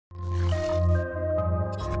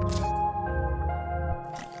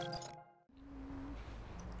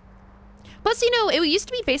Plus, you know, it used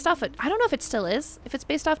to be based off of, I don't know if it still is, if it's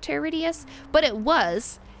based off tear radius, but it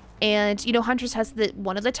was. And, you know, Huntress has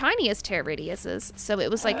one of the tiniest tear radiuses, so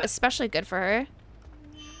it was, like, especially good for her.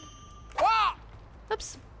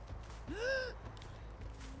 Oops.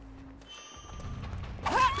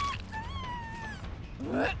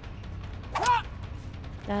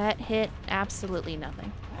 That hit absolutely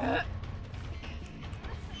nothing.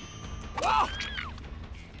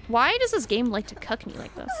 Why does this game like to cuck me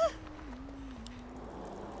like this?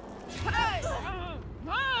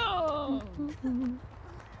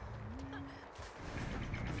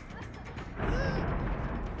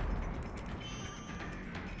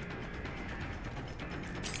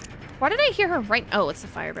 Why did I hear her right? Oh, it's the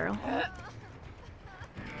fire barrel.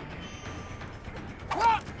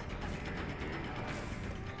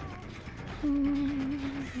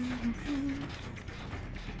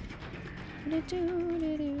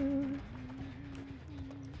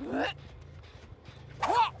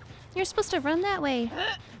 You're supposed to run that way.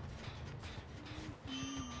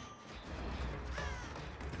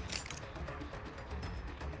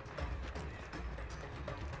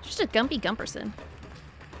 Just a Gumpy Gumperson.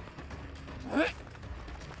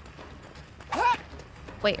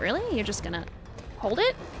 Wait, really? You're just gonna hold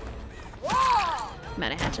it? I'm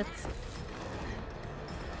out of hatchets.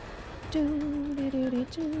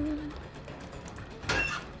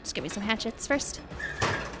 Just give me some hatchets first.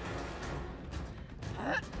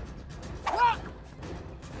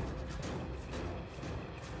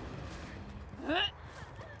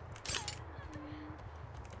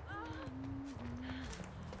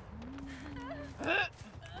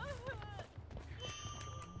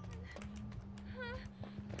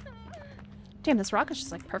 Damn, this rock is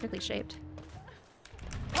just like perfectly shaped.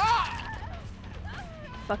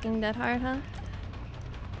 Fucking dead hard, huh?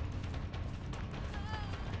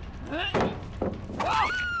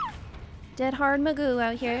 Dead hard Magoo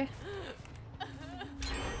out here. I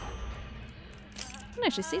don't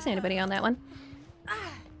actually see anybody on that one. Are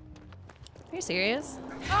you serious?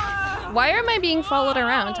 Why am I being followed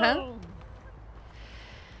around, huh?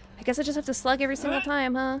 I guess I just have to slug every single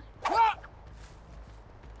time, huh?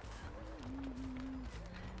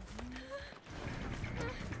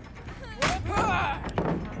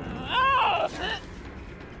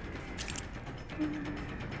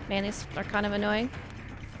 Man, these are kind of annoying.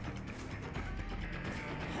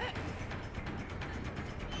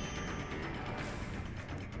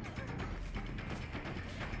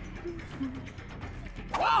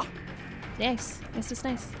 Nice. Nice is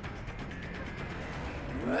nice.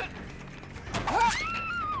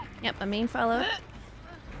 Yep, a main follow.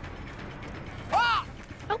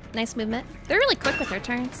 Oh, nice movement. They're really quick with their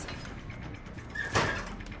turns.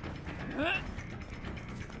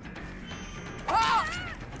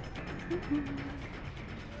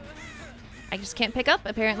 I just can't pick up,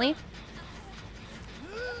 apparently.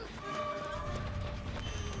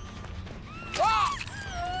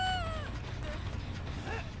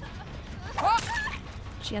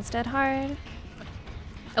 She gets dead hard.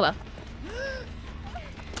 Oh well.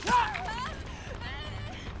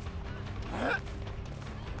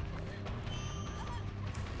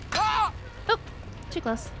 Oh, too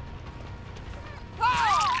close.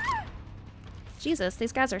 Jesus,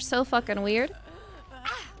 these guys are so fucking weird.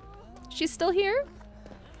 She's still here?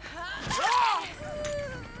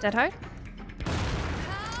 Dead hard?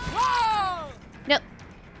 Nope.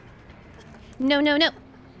 No, no, no.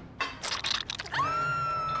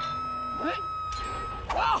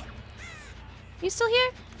 You still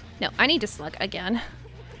here? No, I need to slug again.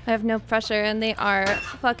 I have no pressure and they are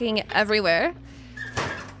fucking everywhere.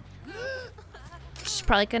 She's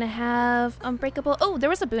probably gonna have unbreakable. Oh, there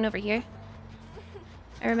was a boon over here.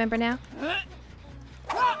 I remember now.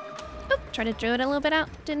 Oh, tried to draw it a little bit out.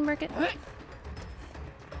 Didn't work it.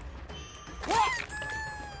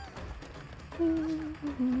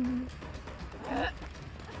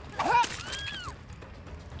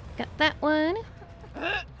 Got that one.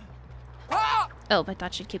 Oh, I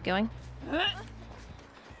thought she'd keep going.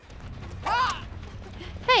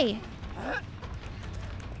 Hey!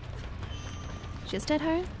 She's dead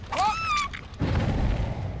hard.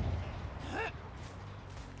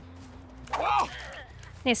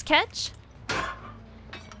 Nice catch.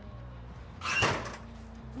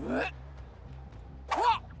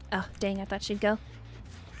 Oh, dang, I thought she'd go.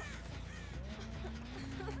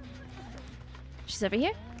 She's over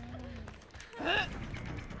here.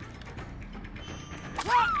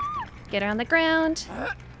 Get her on the ground.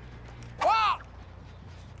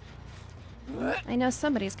 I know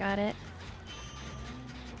somebody's got it.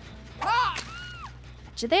 Got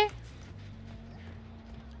you there.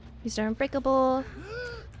 These are unbreakable.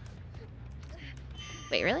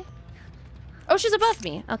 Wait, really? Oh, she's above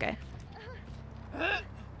me. Okay. I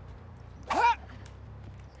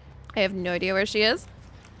have no idea where she is.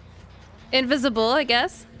 Invisible, I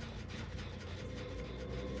guess.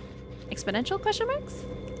 Exponential question marks?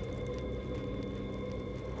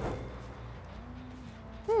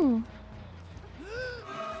 Hmm.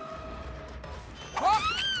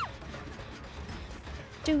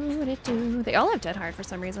 Do. They all have dead hard for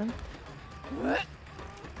some reason.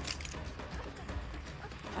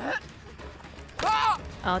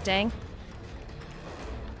 Oh, dang.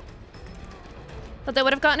 But that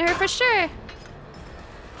would have gotten her for sure.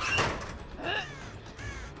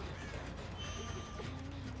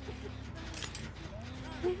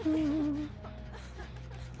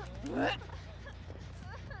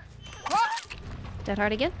 Dead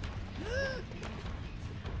hard again.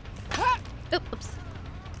 Oops.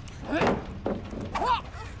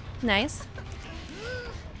 Nice.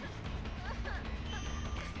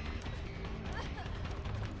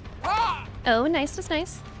 Oh, nice, that's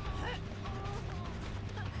nice.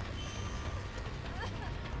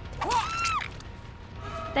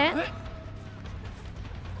 That.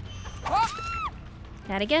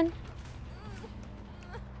 That again.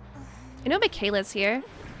 I know Michaela's here.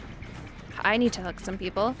 I need to hook some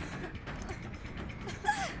people.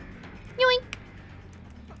 Yoink!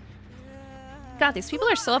 God, these people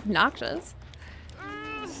are so obnoxious.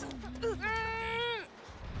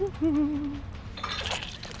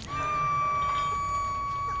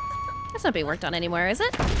 That's not being worked on anymore, is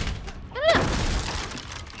it? I don't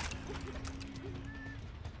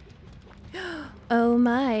know. Oh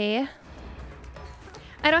my.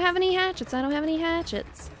 I don't have any hatchets. I don't have any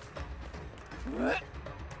hatchets.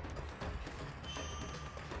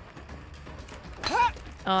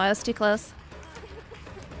 Oh, I was too close.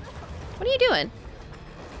 What are you doing?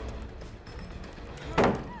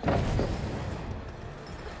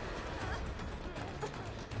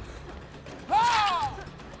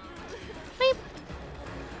 Beep.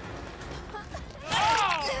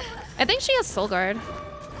 I think she has Soul Guard,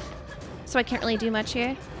 so I can't really do much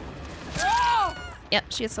here. Yep,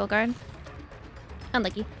 she has Soul Guard.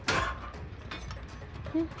 Unlucky.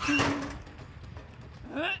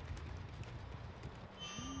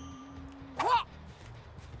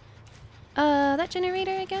 That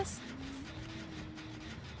generator, I guess?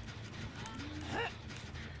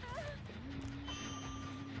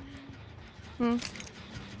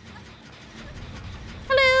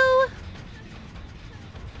 Hello!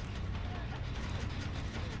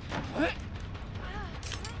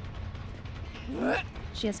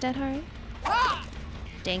 She has dead heart.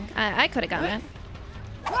 Dang, I could have gotten that.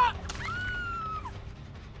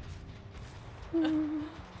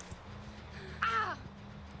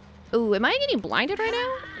 Ooh, am I getting blinded right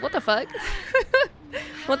now? What the fuck?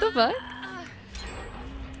 What the fuck?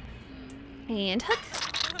 And hook.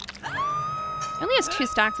 Only has 2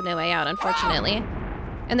 stocks of No Way Out, unfortunately.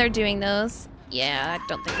 And they're doing those. Yeah, I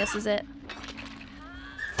don't think this is it.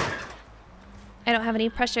 I don't have any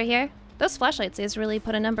pressure here. Those flashlights is really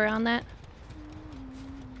put a number on that.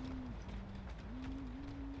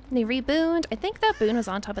 They rebooned. I think that boon was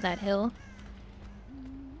on top of that hill.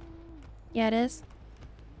 Yeah, it is.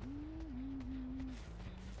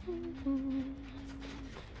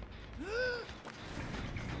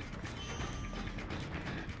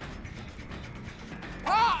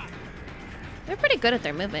 They're pretty good at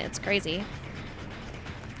their movement. It's crazy.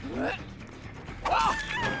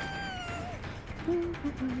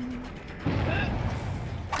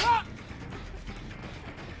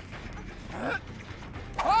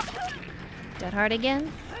 Dead hard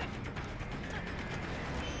again.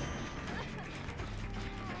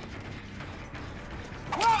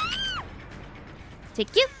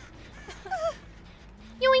 Take you.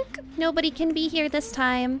 Yoink. Nobody can be here this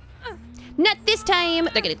time. Not this time.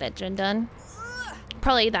 They're getting that gen done.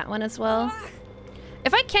 Probably that one as well.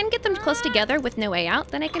 If I can get them close together with No Way Out,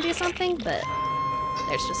 then I can do something, but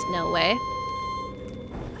there's just no way.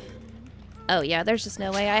 Oh yeah, there's just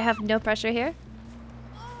no way. I have no pressure here.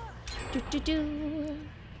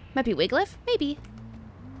 Might be Wiglif? Maybe.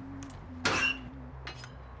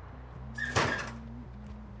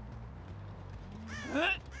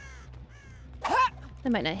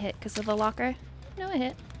 That might not hit because of the locker. No, it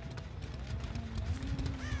hit.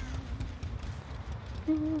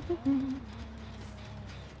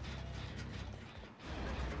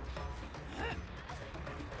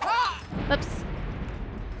 Oops.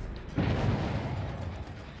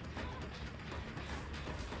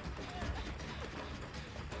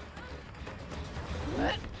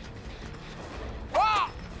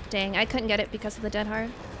 Dang, I couldn't get it because of the dead hard.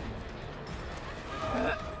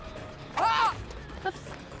 Oops.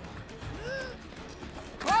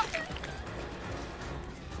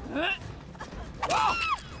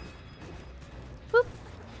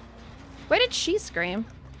 Why did she scream?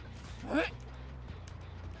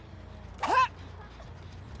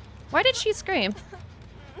 Why did she scream?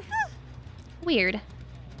 Weird.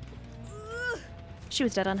 She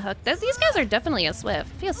was dead on hook. These guys are definitely a SWF. It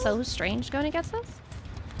feels so strange going against this.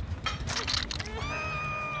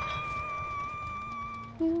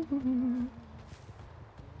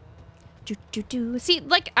 See,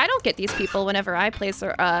 like, I don't get these people whenever I play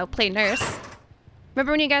nurse.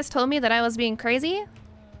 Remember when you guys told me that I was being crazy?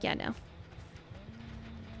 Yeah, no.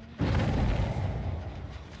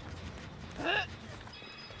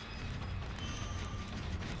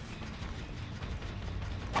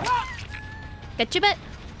 Get your butt.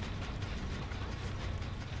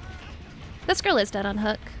 This girl is dead on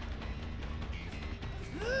hook.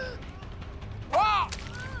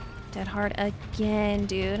 Dead hard again,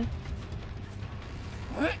 dude.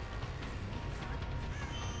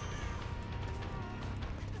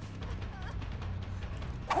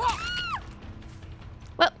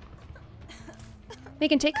 Well, we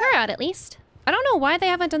can take her out at least. I don't know why they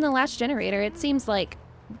haven't done the last generator. It seems like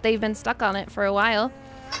they've been stuck on it for a while.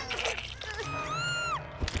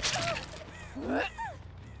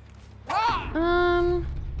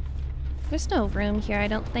 There's no room here, I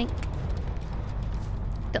don't think.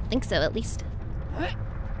 Don't think so, at least.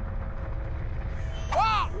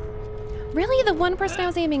 Really? The one person I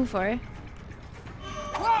was aiming for?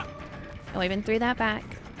 Oh, I even threw that back.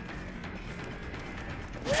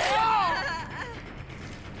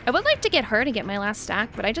 I would like to get her to get my last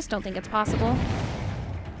stack, but I just don't think it's possible.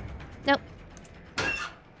 Nope.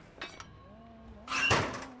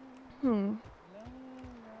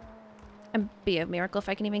 It'd be a miracle if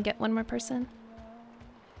I can even get one more person.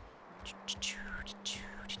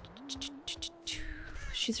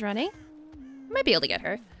 She's running. I might be able to get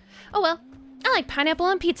her. Oh well. I like pineapple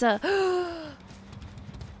on pizza.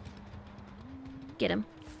 Get him.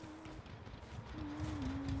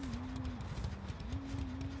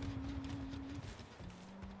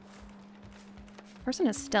 Person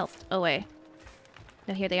is stealthed away.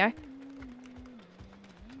 No, here they are.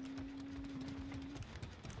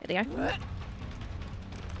 Here they are.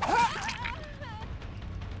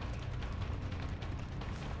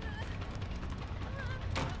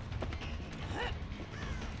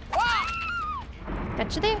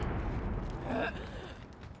 Got you there.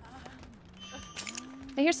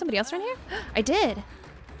 I hear somebody else around here? I did.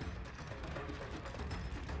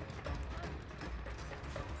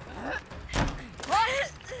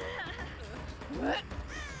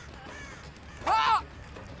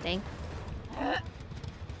 Dang.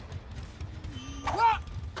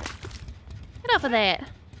 Get off of that.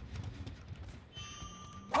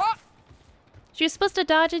 She was supposed to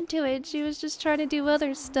dodge into it. She was just trying to do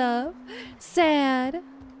other stuff. Sad.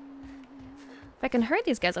 If I can herd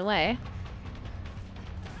these guys away.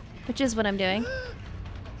 Which is what I'm doing.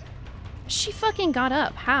 She fucking got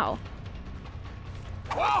up. How?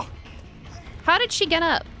 How did she get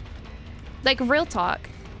up? Like, real talk.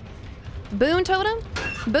 Boone totem?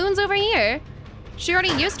 Boone's over here. She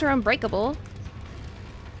already used her unbreakable.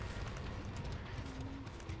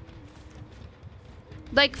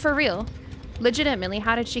 Like, for real. Legitimately,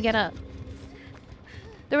 how did she get up?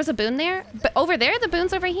 There was a Boone there? But over there? The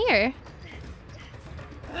Boone's over here.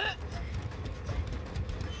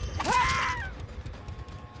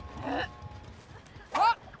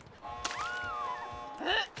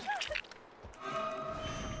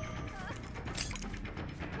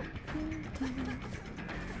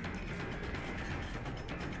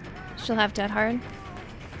 She'll have dead hard.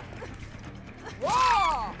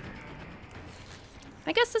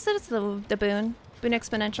 I guess this is the Boone. Boone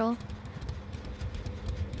exponential.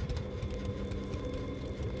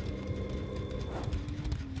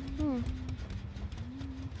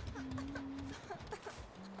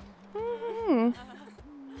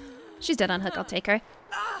 She's dead on hook, I'll take her.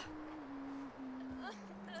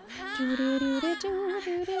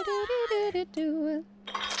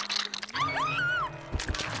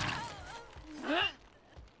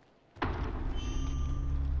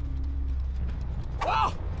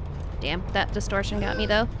 Damn, that distortion got me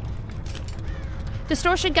though.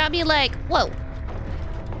 Distortion got me like, whoa.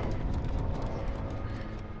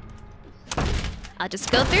 I'll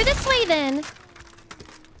just go through this way then.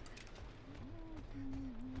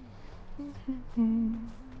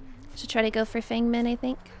 Should try to go for Fangman, I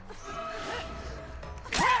think.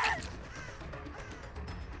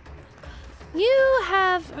 You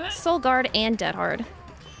have Soul Guard and Dead Hard.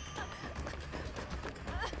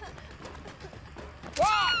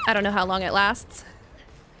 I don't know how long it lasts.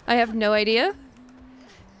 I have no idea.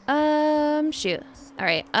 Shoot.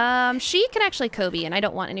 Alright, she can actually Kobe, and I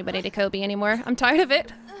don't want anybody to Kobe anymore. I'm tired of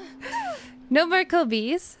it. No more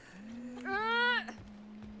Kobe's.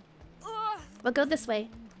 We'll go this way.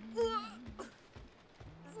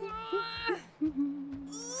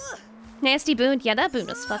 Nasty boon. Yeah, that boon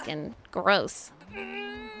was fucking gross.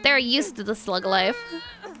 They're used to the slug life.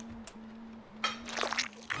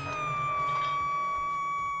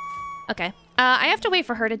 Okay. I have to wait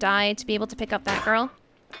for her to die to be able to pick up that girl.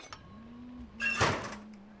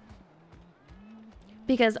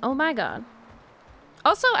 Because, oh my god.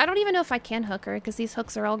 Also, I don't even know if I can hook her because these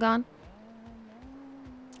hooks are all gone.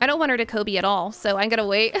 I don't want her to Kobe at all, so I'm gonna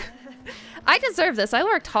wait. I deserve this. I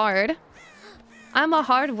worked hard. I'm a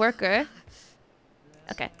hard worker.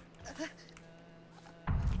 Okay.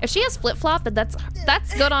 If she has flip-flop, then that's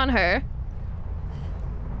good on her.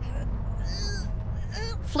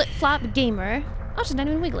 Flip-flop gamer. Oh, she's not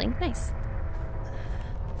even wiggling. Nice.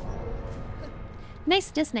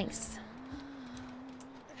 Nice.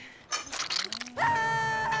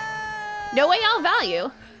 No way out value.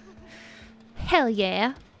 Hell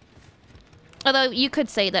yeah. Although you could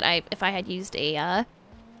say that if I had used a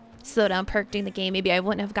slowdown perk during the game, maybe I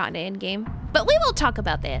wouldn't have gotten it in game. But we won't talk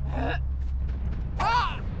about that.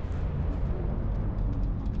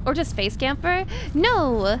 Or just face camper?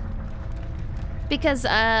 No. Because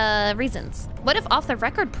reasons. What if off the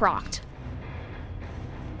record procced?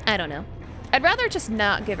 I don't know. I'd rather just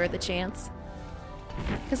not give her the chance.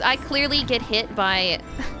 Because I clearly get hit by...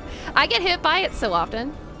 I get hit by it so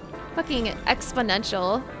often. Fucking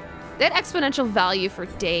exponential. They had exponential value for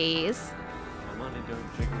days.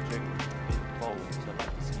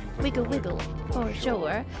 Wiggle, wiggle. For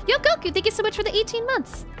sure. Yo, Goku, thank you so much for the 18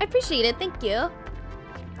 months. I appreciate it. Thank you.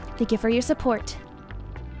 Thank you for your support.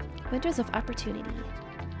 Windows of opportunity.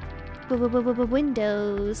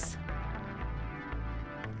 Windows.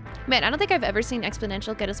 Man, I don't think I've ever seen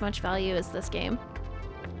exponential get as much value as this game.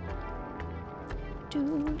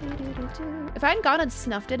 If I hadn't gone and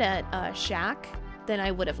snuffed it at Shack, then I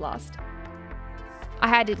would have lost. I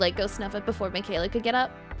had to like go snuff it before Michaela could get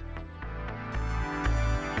up.